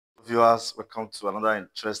Viewers, welcome to another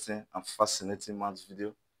interesting and fascinating math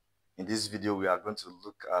video. In this video, we are going to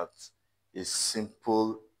look at a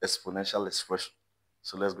simple exponential expression.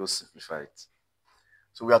 So let's go simplify it.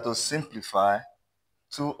 So we have to simplify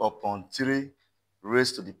 2 upon 3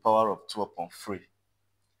 raised to the power of 2 upon 3.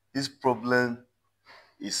 This problem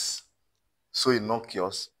is so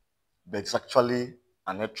innocuous, but it's actually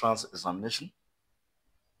an entrance examination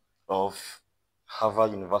of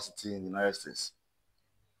Harvard University in the United States.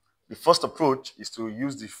 The first approach is to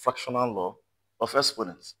use the fractional law of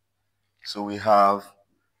exponents. So we have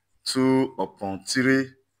 2 upon 3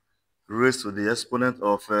 raised to the exponent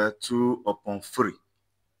of 2 upon 3.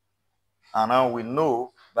 And now we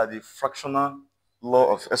know by the fractional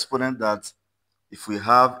law of exponent that if we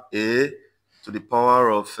have a to the power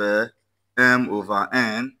of m over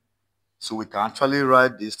n, so we can actually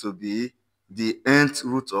write this to be the nth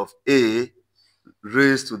root of a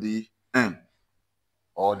raised to the n,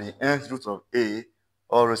 or the nth root of a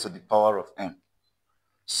all raised to the power of n.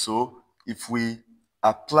 So if we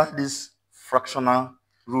apply this fractional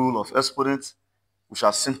rule of exponents, we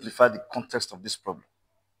shall simplify the context of this problem.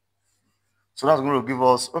 So that's going to give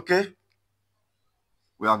us, okay,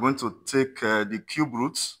 we are going to take the cube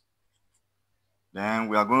roots. Then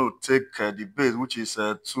we are going to take the base, which is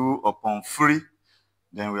 2 upon 3.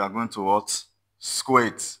 Then we are going to what? Square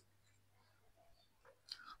it.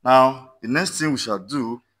 Now, the next thing we shall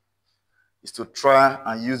do is to try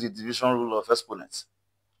and use the division rule of exponents.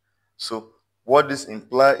 So what this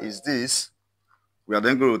implies is this. We are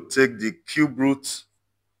then going to take the cube root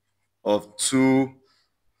of 2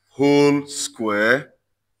 whole square,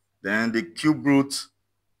 then the cube root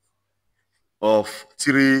of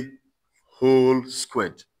 3 whole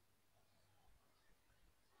squared.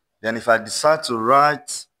 Then if I decide to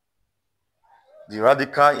write the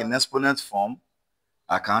radical in exponent form,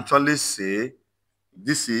 I can actually say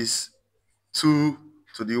this is 2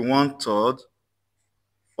 to the 1/3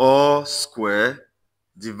 all square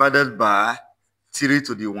divided by 3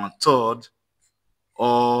 to the 1/3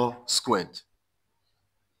 all squared.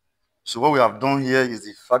 So what we have done here is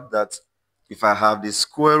the fact that if I have the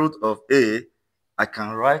square root of a, I can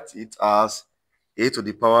write it as a to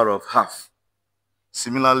the power of half.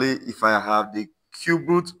 Similarly, if I have the cube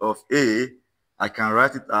root of a, I can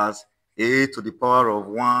write it as a to the power of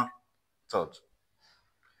 1/3.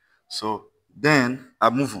 So then I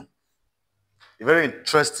move on. A very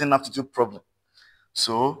interesting aptitude problem.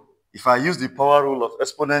 So if I use the power rule of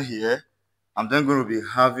exponent here, I'm then going to be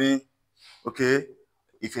having, okay,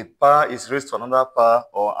 if a power is raised to another power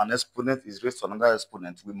or an exponent is raised to another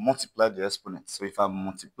exponent, we multiply the exponent. So if I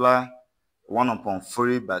multiply 1 upon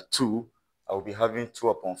 3 by 2, I will be having 2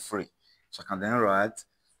 upon 3. So I can then write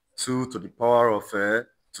 2 to the power of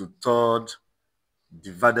 2/3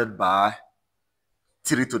 divided by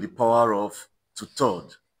 3 to the power of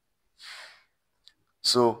 2/3.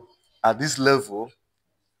 So at this level,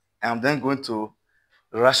 I'm then going to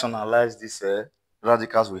rationalize these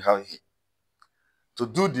radicals we have here. To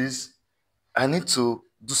do this, I need to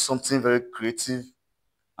do something very creative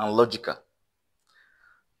and logical.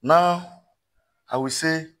 Now, I will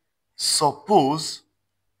say, suppose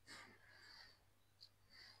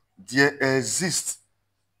there exists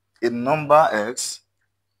a number x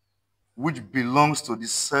which belongs to the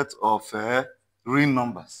set of real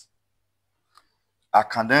numbers. I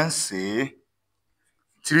can then say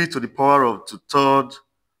 3 to the power of 2/3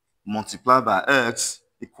 multiplied by x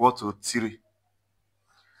equal to 3.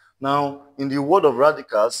 Now, in the world of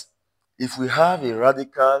radicals, if we have a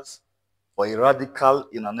radicals or a radical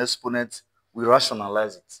in an exponent, we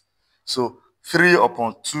rationalize it. So 3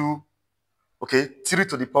 upon 2, okay, 3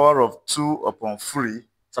 to the power of 2 upon 3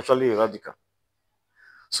 is actually a radical.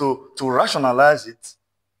 So to rationalize it,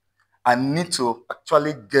 I need to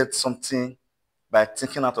actually get something by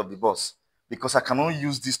thinking out of the box, because I cannot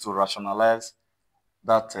use this to rationalize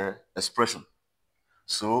that expression.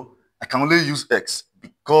 So I can only use x,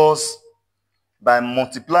 because by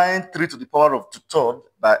multiplying 3 to the power of 2/3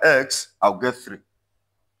 by x, I'll get 3.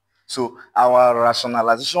 So our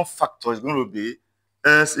rationalization factor is going to be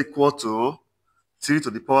s equal to 3 to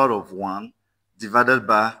the power of 1 divided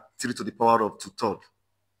by 3 to the power of 2/3.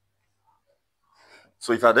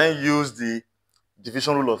 So if I then use the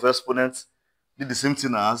division rule of exponents, do the same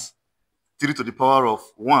thing as 3 to the power of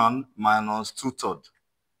 1 minus 2/3.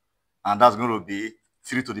 And that's going to be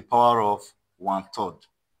 3 to the power of 1/3.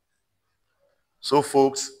 So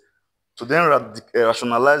folks, to then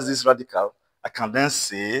rationalize this radical, I can then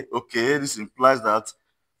say, okay, this implies that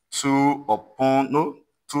 2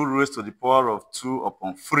 raised to the power of 2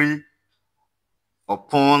 upon 3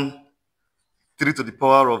 upon 3 to the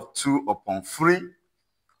power of 2 upon 3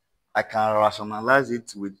 I can rationalize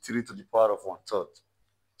it with 3 to the power of 1/3.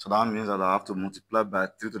 So that means that I have to multiply by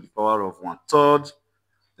 3 to the power of 1/3.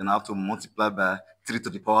 Then I have to multiply by 3 to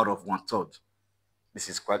the power of 1/3. This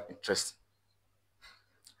is quite interesting.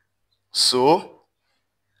 So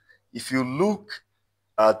if you look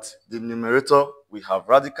at the numerator, we have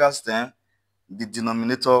radicals, then the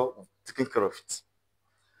denominator taking care of it.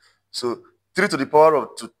 So 3 to the power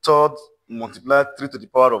of 2/3 multiply 3 to the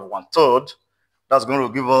power of 1/3. That's going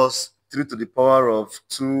to give us 3 to the power of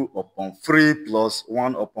 2 upon 3 plus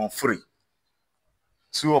 1 upon 3.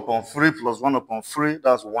 2 upon 3 plus 1 upon 3,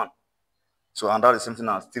 that's 1. So, and that is something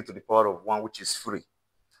as 3 to the power of 1, which is 3.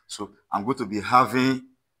 So, I'm going to be having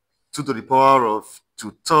 2 to the power of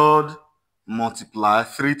 2/3 multiply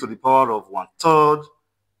 3 to the power of 1/3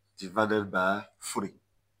 divided by 3.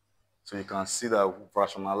 So, you can see that we've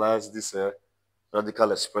rationalized this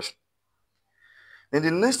radical expression. Then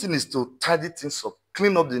the next thing is to tidy things up,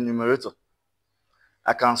 clean up the numerator.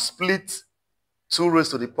 I can split 2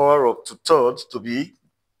 raised to the power of 2/3 to be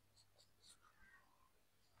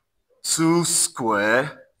 2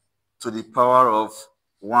 square to the power of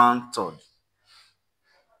 1/3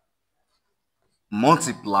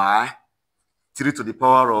 multiply 3 to the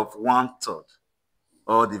power of 1/3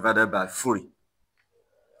 all divided by 3.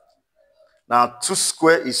 Now 2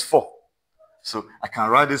 square is 4. So I can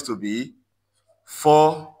write this to be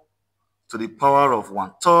 4 to the power of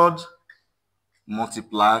 1/3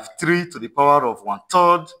 multiply 3 to the power of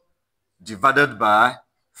 1/3 divided by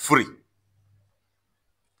 3.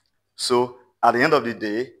 So at the end of the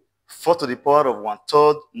day, 4 to the power of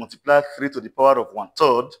 1/3 multiply 3 to the power of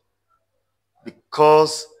 1/3,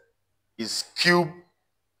 because it's cube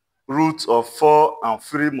root of 4 and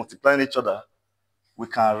 3 multiplying each other, we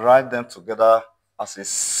can write them together as a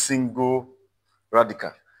single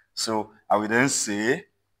radical. So I will then say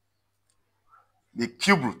the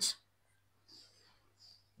cube root,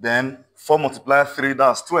 then 4 multiply 3,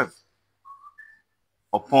 that's 12,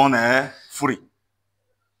 upon 3.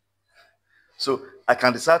 So I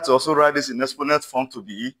can decide to also write this in exponent form to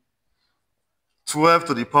be 12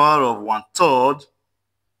 to the power of 1/3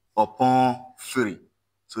 upon 3.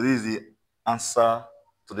 So this is the answer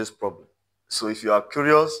to this problem. So if you are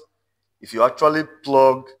curious, if you actually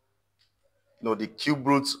plug the cube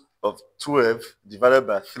root of 12 divided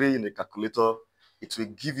by 3 in the calculator, it will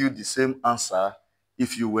give you the same answer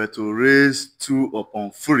if you were to raise 2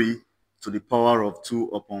 upon 3 to the power of 2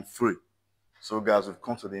 upon 3. So guys, we've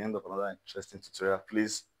come to the end of another interesting tutorial.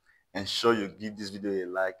 Please ensure you give this video a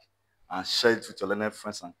like and share it with your learned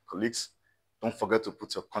friends and colleagues. Don't forget to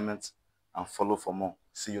put your comments and follow for more.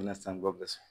 See you next time. God bless you.